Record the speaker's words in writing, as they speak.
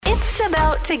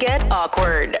about to get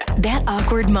awkward. That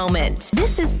awkward moment.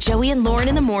 This is Joey and Lauren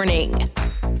in the morning.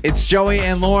 It's Joey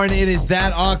and Lauren. It is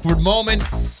that awkward moment.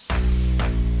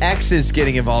 Exes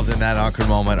getting involved in that awkward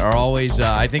moment are always,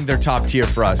 I think they're top tier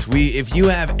for us. If you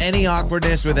have any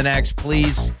awkwardness with an ex,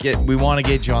 please we want to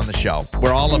get you on the show.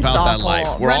 We're all about that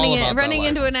life. We're running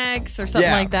into an ex or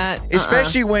something like that.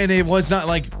 Especially when it was not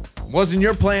wasn't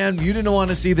your plan. You didn't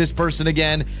want to see this person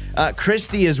again.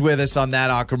 Christy is with us on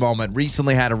that awkward moment.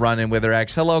 Recently had a run-in with her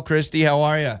ex. Hello, Christy. How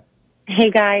are you?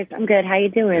 Hey, guys. I'm good. How you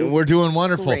doing? We're doing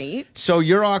wonderful. Great. So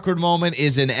your awkward moment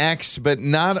is an ex, but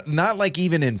not like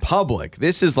even in public.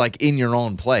 This is like in your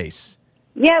own place.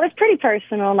 Yeah, it was pretty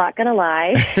personal, not going to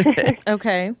lie.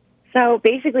 Okay. So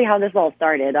basically how this all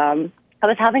started, I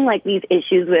was having like these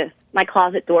issues with my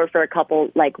closet door for a couple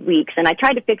weeks, and I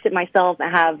tried to fix it myself and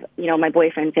have, my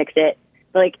boyfriend fix it.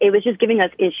 But it was just giving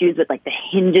us issues with the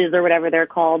hinges or whatever they're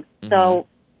called. Mm-hmm. So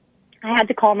I had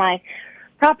to call my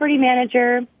property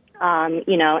manager,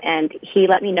 and he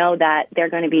let me know that they're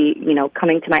going to be,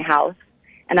 coming to my house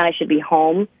and that I should be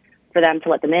home for them to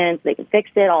let them in so they can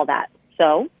fix it, all that.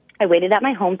 So I waited at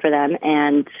my home for them,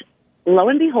 and lo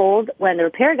and behold, when the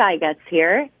repair guy gets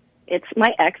here, it's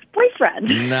my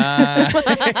ex-boyfriend. Nice.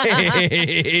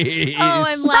 Oh,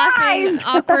 I'm laughing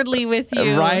awkwardly with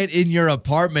you. Right in your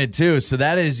apartment, too. So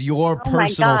that is your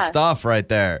personal stuff right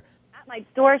there. At my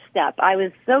doorstep. I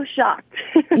was so shocked.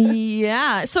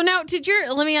 Yeah. So now,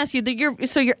 let me ask you, your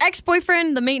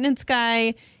ex-boyfriend, the maintenance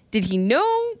guy, did he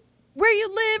know where you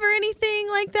live or anything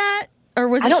like that? Or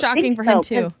was it shocking for him,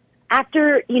 too?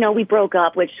 After, we broke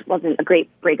up, which wasn't a great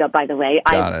breakup, by the way,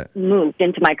 I moved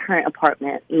into my current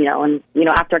apartment, and,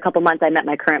 after a couple months, I met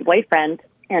my current boyfriend.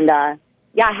 And, I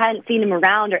hadn't seen him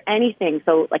around or anything.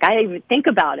 So, I didn't even think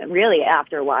about him, really,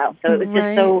 after a while. So it was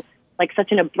just so,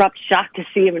 such an abrupt shock to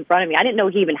see him in front of me. I didn't know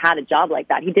he even had a job like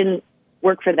that. He didn't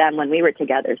work for them when we were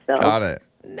together. So got it.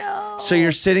 No. So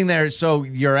you're sitting there. So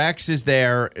your ex is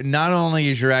there. Not only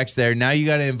is your ex there, now you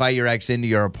got to invite your ex into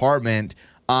your apartment.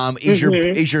 Is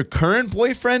your current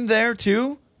boyfriend there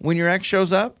too when your ex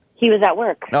shows up? He was at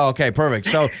work. Oh, okay, perfect.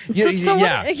 So, so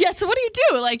what do you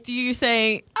do? Do you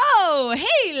say, "Oh,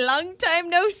 hey, long time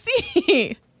no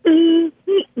see"?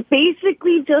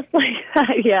 Basically, just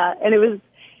yeah. And it was,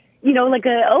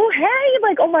 oh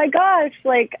hey, oh my gosh,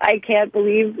 I can't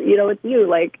believe it's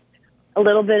you, a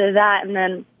little bit of that, and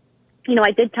then,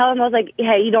 I did tell him, I was like,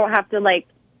 hey, you don't have to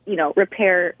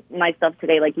repair my stuff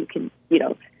today. You can, I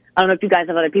don't know if you guys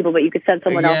have other people, but you could send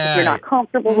someone else if you're not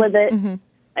comfortable with it. Mm-hmm.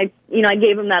 I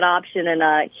gave him that option,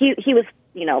 and he was,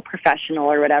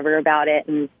 professional or whatever about it,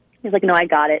 and he's like, no, I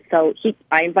got it. So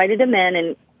I invited him in,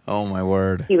 and oh my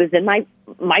word, he was in my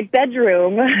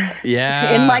bedroom,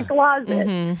 in my closet.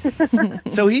 Mm-hmm.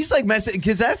 So he's messing,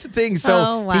 because that's the thing.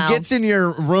 So he gets in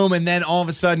your room, and then all of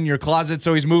a sudden your closet.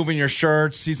 So he's moving your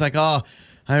shirts. He's like, oh,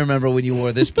 I remember when you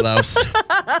wore this blouse.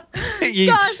 He's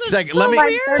like,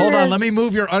 hold on, let me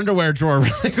move your underwear drawer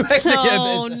really quick.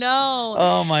 Oh, no.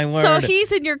 Oh, my word. So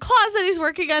he's in your closet. He's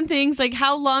working on things.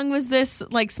 How long was this,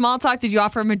 small talk? Did you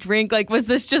offer him a drink? Was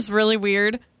this just really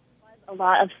weird? A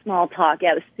lot of small talk.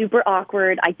 Yeah, it was super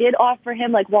awkward. I did offer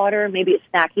him, water, maybe a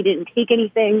snack. He didn't take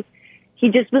anything. He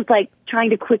just was,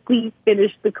 trying to quickly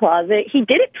finish the closet. He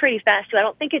did it pretty fast, too. I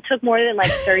don't think it took more than,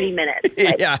 30 minutes.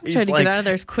 Yeah, he's trying to get out of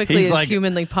there as quickly as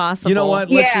humanly possible. You know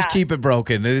what? Let's just keep it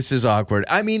broken. This is awkward.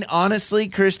 I mean, honestly,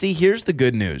 Christy, here's the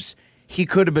good news. He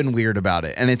could have been weird about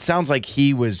it, and it sounds like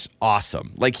he was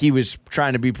awesome. He was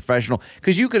trying to be professional.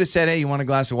 Because you could have said, hey, you want a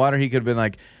glass of water? He could have been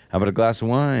like, how about a glass of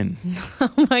wine?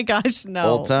 Oh, my gosh,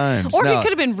 no. Old times. Or he could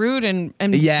have been rude and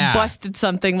busted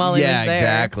something while he was there. Yeah,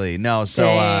 exactly. No, so,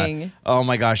 oh,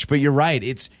 my gosh. But you're right.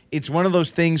 It's one of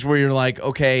those things where you're like,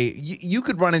 okay, you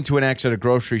could run into an ex at a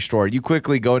grocery store. You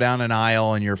quickly go down an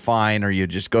aisle and you're fine, or you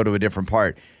just go to a different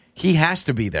part. He has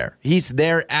to be there. He's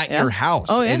there at your house,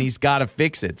 and he's got to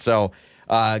fix it. So,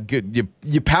 good.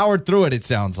 You powered through it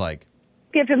sounds like.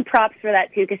 Give him props for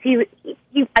that too, because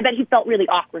I bet he felt really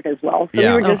awkward as well. So we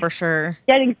were just for sure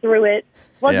getting through it.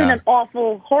 Wasn't an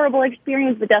awful, horrible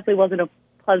experience, but definitely wasn't a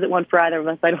pleasant one for either of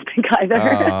us. I don't think either.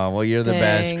 Well, you're the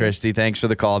best, Christy. Thanks for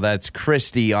the call. That's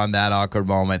Christy on that awkward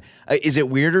moment. Is it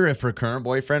weirder if her current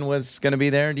boyfriend was going to be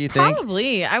there? Do you think?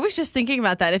 Probably. I was just thinking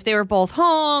about that. If they were both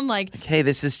home, hey,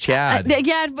 this is Chad.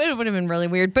 Yeah, it would have been really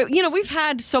weird. But we've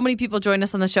had so many people join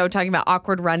us on the show talking about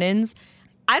awkward run-ins.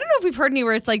 I don't know if we've heard any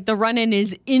where it's the run-in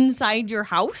is inside your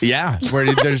house. Yeah.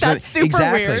 Where there's That's super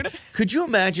weird. Could you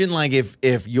imagine, like,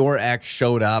 if your ex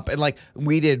showed up and, like,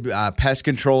 we did pest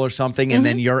control or something, and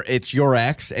then it's your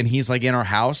ex, and he's, like, in our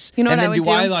house? You know what and then I would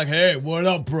do I, like, hey, what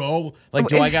up, bro? Like,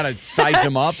 do I got to size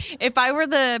him up? If I were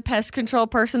the pest control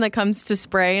person that comes to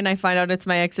spray and I find out it's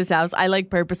my ex's house, I, like,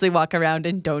 purposely walk around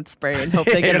and don't spray and hope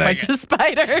they get a bunch of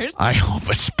spiders. I hope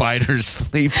a spider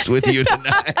sleeps with you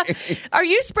tonight. Are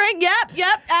you spraying? Yep,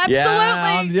 absolutely.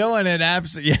 Yeah, I'm doing it.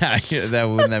 Yeah,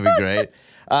 wouldn't that be great?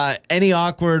 Any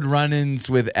awkward run-ins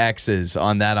with exes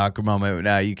on That Awkward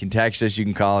Moment? You can text us, you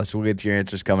can call us. We'll get to your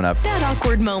answers coming up. That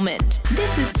Awkward Moment.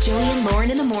 This is Joey and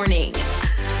Lauren in the morning.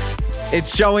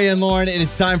 It's Joey and Lauren, and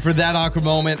it's time for That Awkward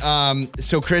Moment.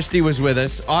 So Christy was with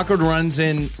us. Awkward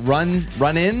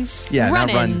run-ins? Yeah,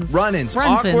 run-ins. Not run-ins.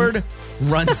 Awkward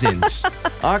run-ins.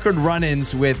 Awkward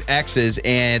run-ins with exes,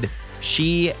 and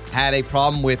she had a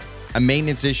problem with a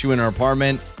maintenance issue in her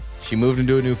apartment. She moved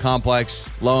into a new complex.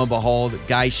 Lo and behold,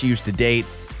 guy she used to date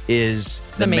is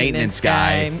the maintenance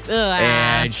guy.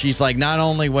 And she's like, not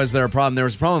only was there a problem, there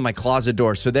was a problem with my closet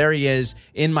door. So there he is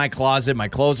in my closet. My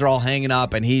clothes are all hanging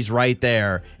up, and he's right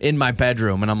there in my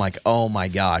bedroom. And I'm like, oh my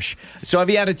gosh. So have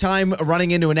you had a time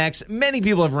running into an ex? Many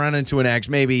people have run into an ex.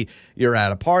 Maybe you're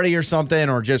at a party or something,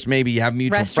 or just maybe you have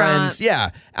mutual friends. Yeah,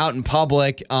 out in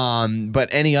public. But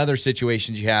any other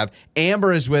situations you have.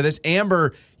 Amber is with us.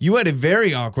 Amber, you had a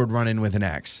very awkward run-in with an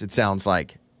ex, it sounds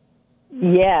like.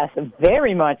 Yes,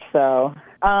 very much so.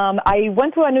 I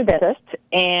went to a new dentist,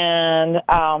 and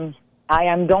I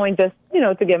am going just,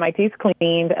 to get my teeth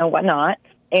cleaned and whatnot,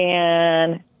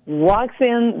 and walks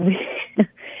in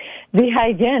the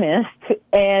hygienist,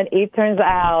 and it turns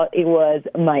out it was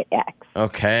my ex.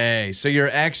 Okay, so your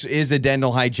ex is a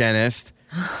dental hygienist.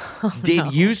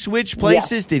 Did you switch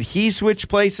places? Yes. Did he switch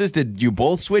places? Did you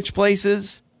both switch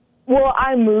places? Well,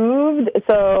 I moved,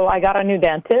 so I got a new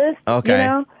dentist. Okay.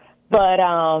 But,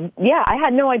 I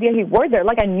had no idea he worked there.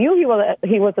 Like, I knew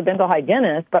he was a dental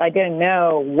hygienist, but I didn't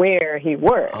know where he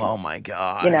worked. Oh, my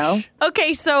gosh.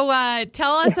 Okay, so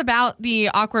tell us about the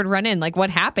awkward run-in. Like, what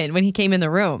happened when he came in the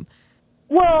room?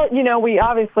 Well, we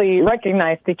obviously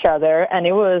recognized each other, and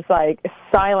it was, like,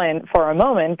 silent for a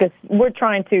moment because we're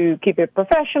trying to keep it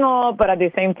professional, but at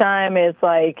the same time, it's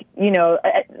like,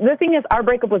 the thing is, our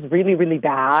breakup was really, really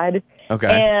bad. Okay.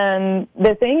 And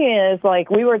the thing is, like,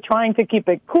 we were trying to keep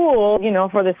it cool,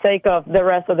 for the sake of the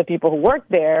rest of the people who worked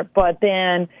there. But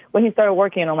then when he started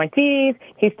working on my teeth,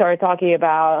 he started talking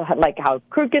about, like, how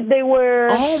crooked they were.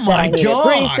 Oh, my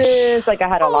gosh. Braces, like, I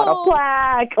had a lot of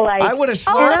plaque. Like, I would have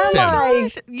slapped him.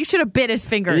 Gosh. You should have bit his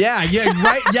finger. Yeah,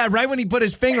 right. Yeah, right when he put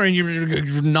his finger in,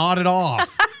 you nodded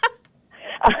off.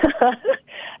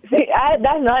 See,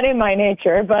 that's not in my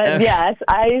nature, but yes,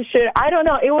 I should. I don't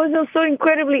know. It was just so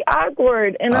incredibly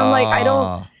awkward, and I'm like,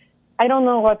 I don't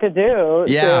know what to do.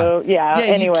 Yeah. So,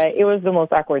 anyway, it was the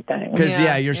most awkward thing. Because,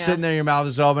 you're sitting there, your mouth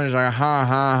is open, it's like,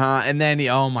 and then,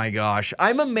 oh my gosh.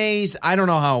 I'm amazed. I don't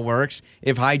know how it works.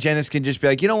 If hygienists can just be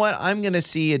like, you know what, I'm going to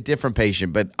see a different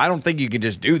patient, but I don't think you can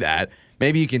just do that.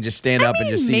 Maybe you can just stand up and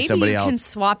just see somebody else. Maybe you can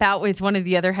swap out with one of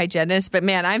the other hygienists, but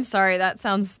man, I'm sorry, that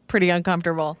sounds pretty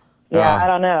uncomfortable. Yeah, I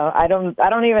don't know. I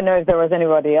don't even know if there was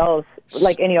anybody else,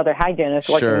 like any other hygienist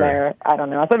working there. I don't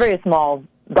know. It's a very small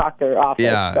doctor office.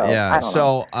 Yeah.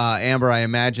 So, Amber, I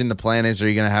imagine the plan is: are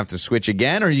you going to have to switch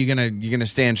again, or are you gonna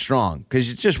stand strong?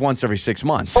 Because it's just once every 6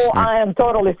 months. Oh, I am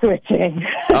totally switching.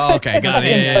 Oh, okay, got it.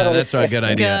 Yeah, that's a good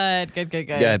idea. Good.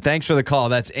 Yeah, thanks for the call.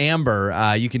 That's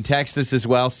Amber. You can text us as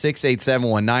well,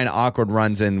 68719. Awkward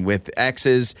runs in with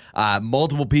exes.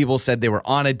 Multiple people said they were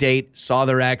on a date, saw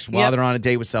their ex while they're on a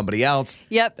date with somebody else.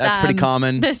 Yep. That's pretty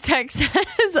common. This text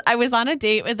says, I was on a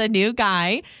date with a new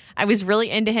guy. I was really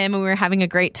into him and we were having a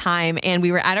great time. And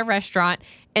we were at a restaurant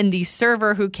and the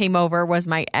server who came over was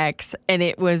my ex. And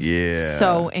it was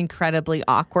so incredibly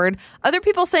awkward. Other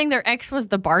people saying their ex was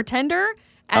the bartender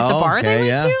at the bar they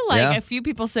went to. A few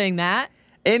people saying that.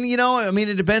 And,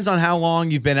 it depends on how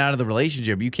long you've been out of the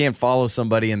relationship. You can't follow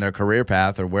somebody in their career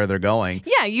path or where they're going.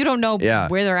 Yeah, you don't know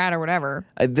where they're at or whatever.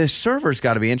 The server's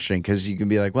got to be interesting because you can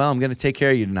be like, well, I'm going to take care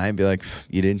of you tonight. And be like,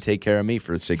 you didn't take care of me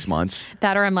for 6 months.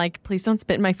 That or I'm like, please don't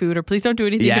spit in my food or please don't do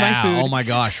anything to my food. Oh my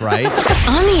gosh, right?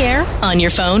 On the air, on your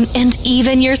phone, and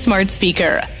even your smart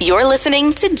speaker. You're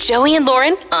listening to Joey and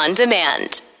Lauren On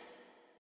Demand.